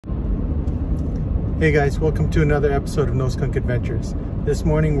Hey guys, welcome to another episode of NoSkunkAdventures. This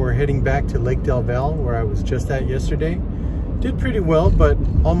morning we're heading back to Lake Del Valle where I was just at yesterday. Did pretty well, but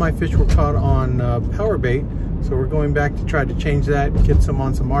all my fish were caught on power bait, so we're going back to try to change that, get some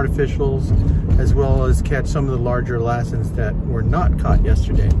on some artificials, as well as catch some of the larger lassens that were not caught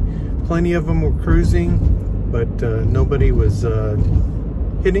yesterday. Plenty of them were cruising, but nobody was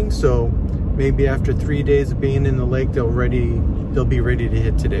hitting, so maybe after 3 days of being in the lake they'll be ready to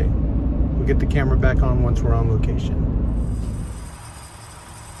hit today. We'll get the camera back on once we're on location.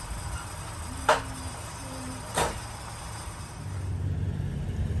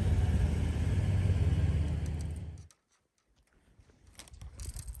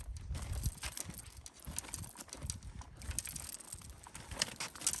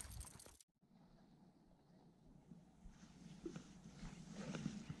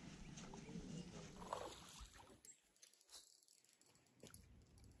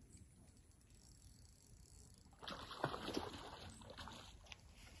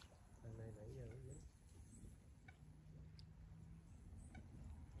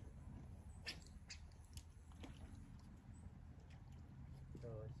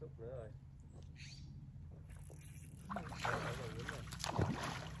 Xúc nữa rồi.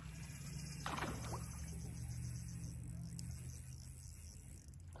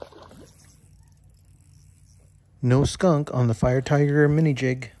 No skunk on the Fire Tiger mini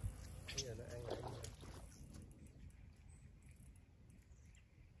jig.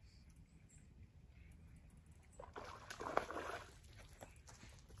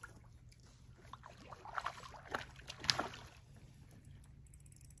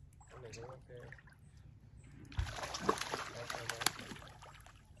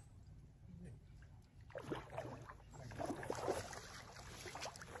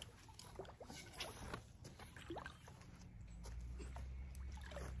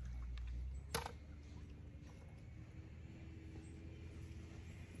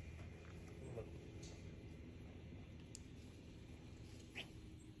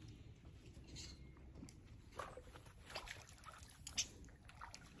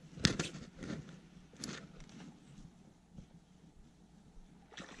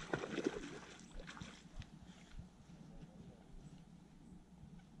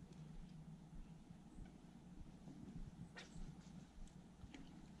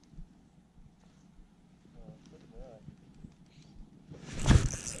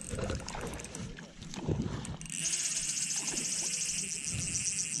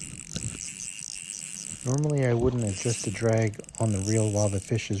 Normally I wouldn't adjust the drag on the reel while the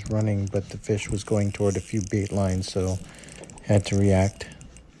fish is running, but the fish was going toward a few bait lines, so had to react.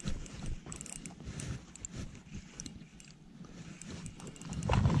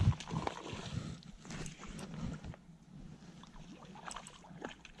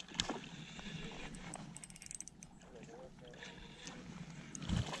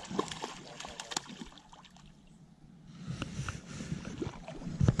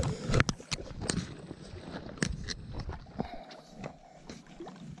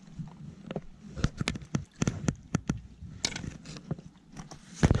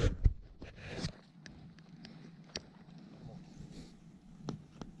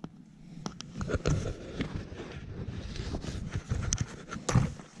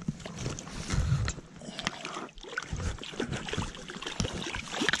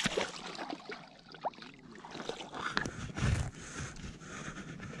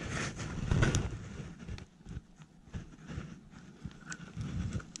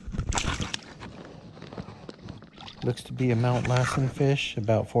 Looks to be a Mount Lassen fish,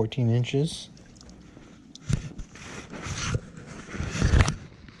 about 14 inches.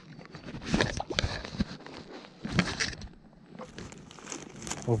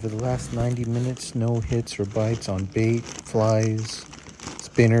 Over the last 90 minutes, no hits or bites on bait, flies,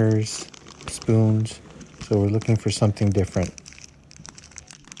 spinners, spoons, so we're looking for something different.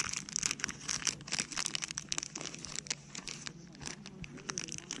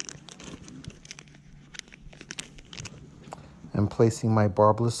 I'm placing my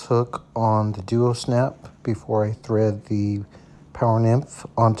barbless hook on the duo snap before I thread the power nymph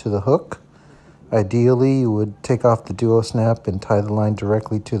onto the hook. Ideally, you would take off the duo snap and tie the line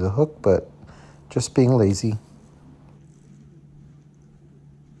directly to the hook, but just being lazy.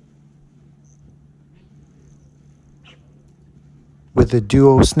 With the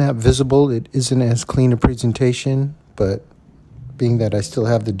duo snap visible, it isn't as clean a presentation, but being that I still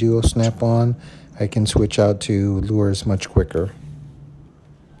have the duo snap on, I can switch out to lures much quicker.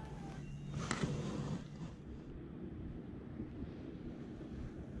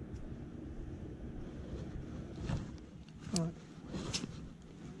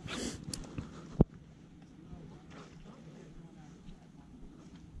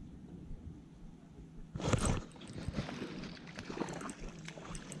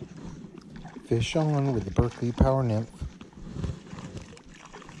 fish on with the Berkeley Power Nymph.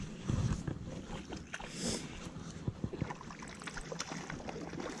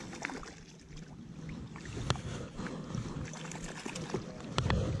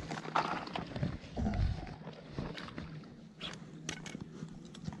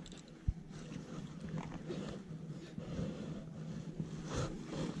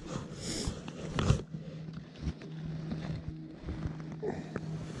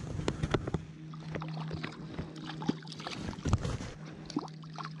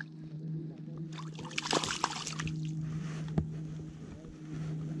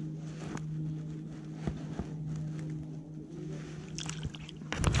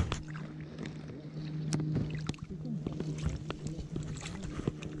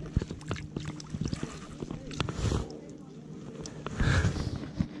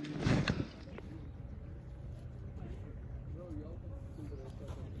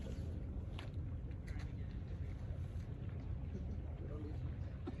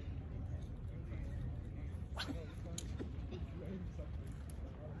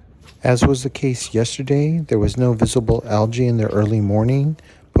 As was the case yesterday, there was no visible algae in the early morning,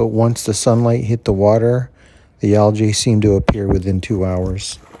 but once the sunlight hit the water, the algae seemed to appear within 2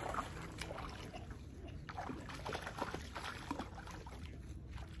 hours.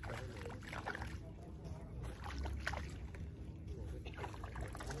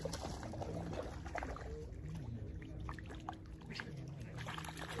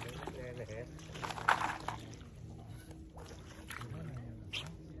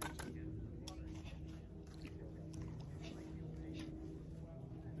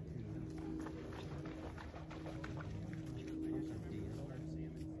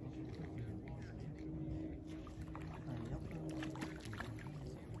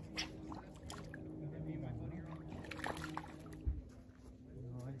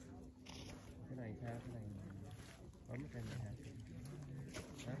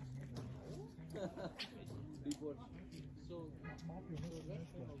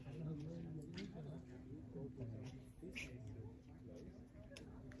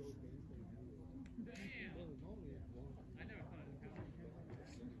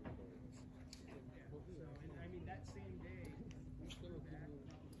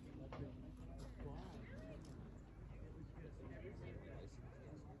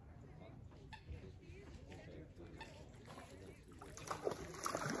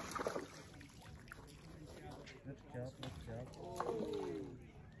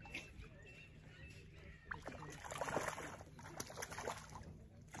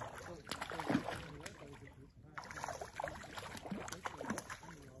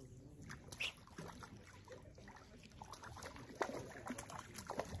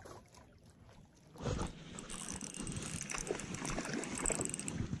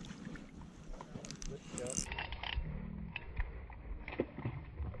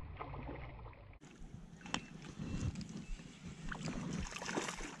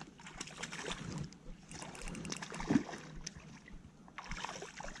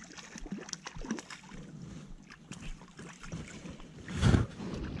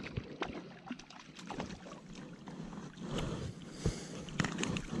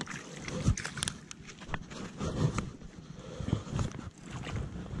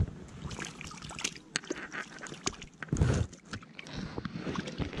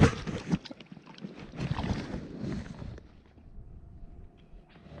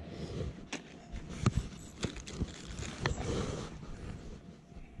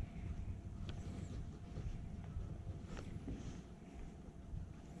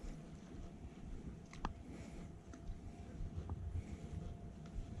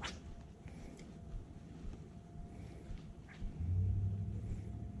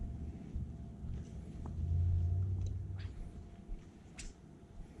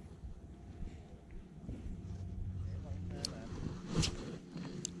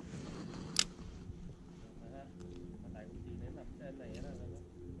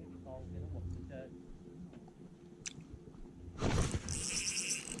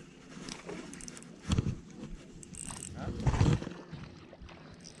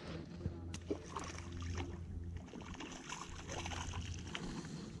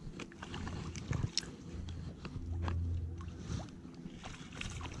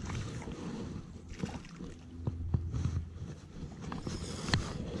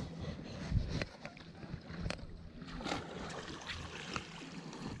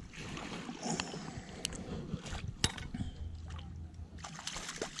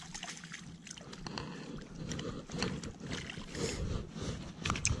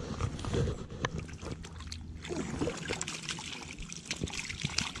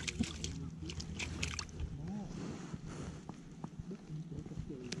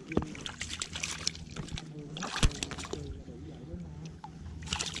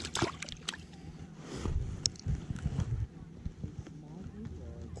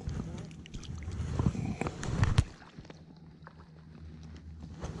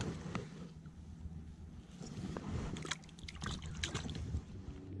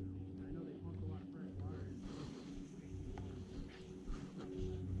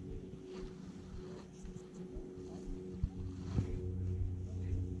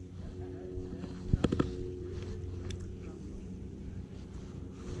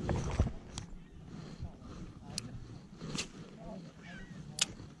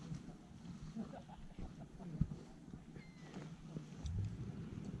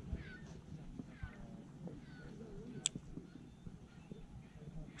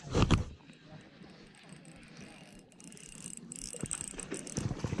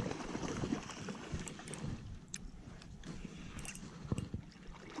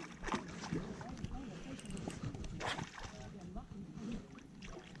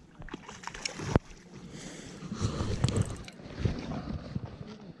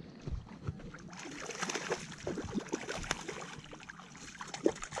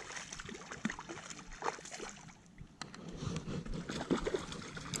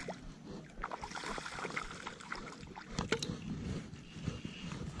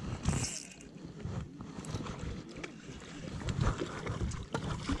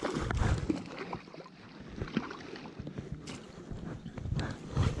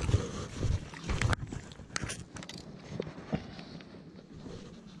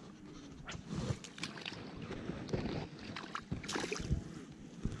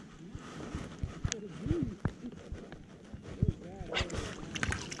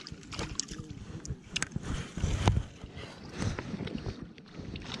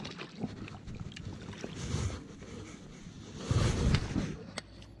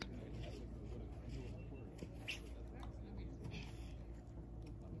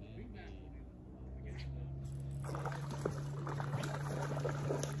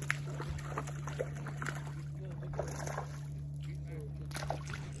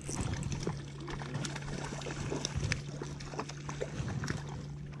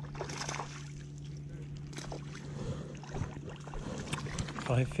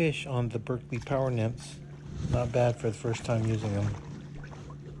 5 fish on the Berkeley Power Nymphs. Not bad for the first time using them.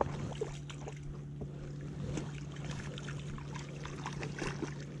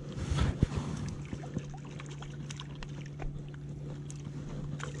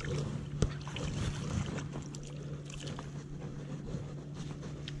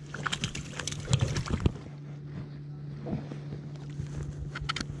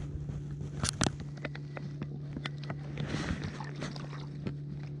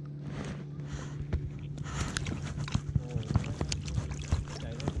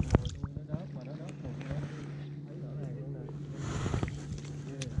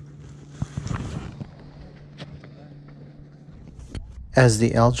 As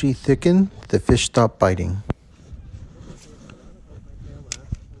the algae thickened, the fish stopped biting.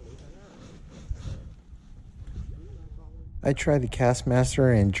 I tried the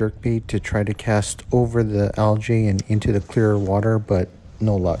Castmaster and jerkbait to try to cast over the algae and into the clearer water, but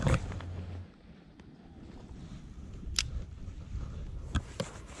no luck.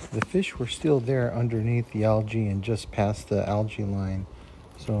 The fish were still there underneath the algae and just past the algae line,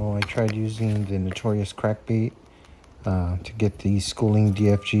 so I tried using the notorious crackbait to get these schooling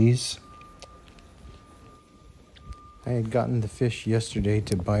DFGs. I had gotten the fish yesterday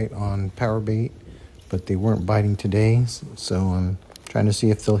to bite on power bait, but they weren't biting today, so I'm trying to see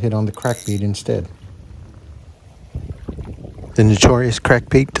if they'll hit on the crackbait instead. The notorious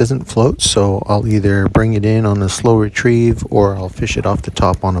crackbait doesn't float, so I'll either bring it in on a slow retrieve or I'll fish it off the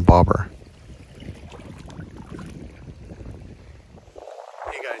top on a bobber.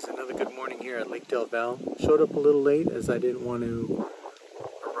 Hey guys, another good morning here at Lake Del Valle. Showed up a little late as I didn't want to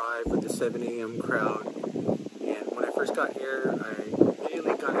arrive with the 7 a.m. crowd. And when I first got here, I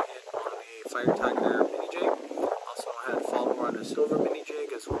immediately got hit on a Fire Tiger mini jig. Also had a follower on a silver mini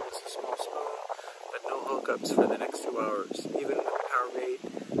jig as well as a small spoon, but no hookups for the next 2 hours. Even with the power bait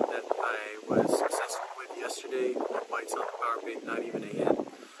that I was successful with yesterday, no bites on the power bait, not even a hit.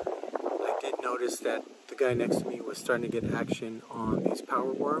 I did notice that the guy next to me was starting to get action on these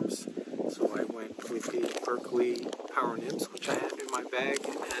power worms, so I went with the Berkeley Power Nymphs, which I had in my bag,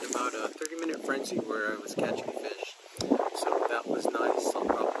 and had about a 30-minute frenzy where I was catching fish. So that was nice. I'll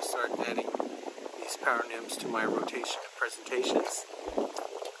probably start adding these Power Nymphs to my rotation of presentations.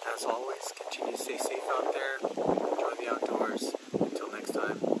 As always, continue to stay safe out there. Enjoy the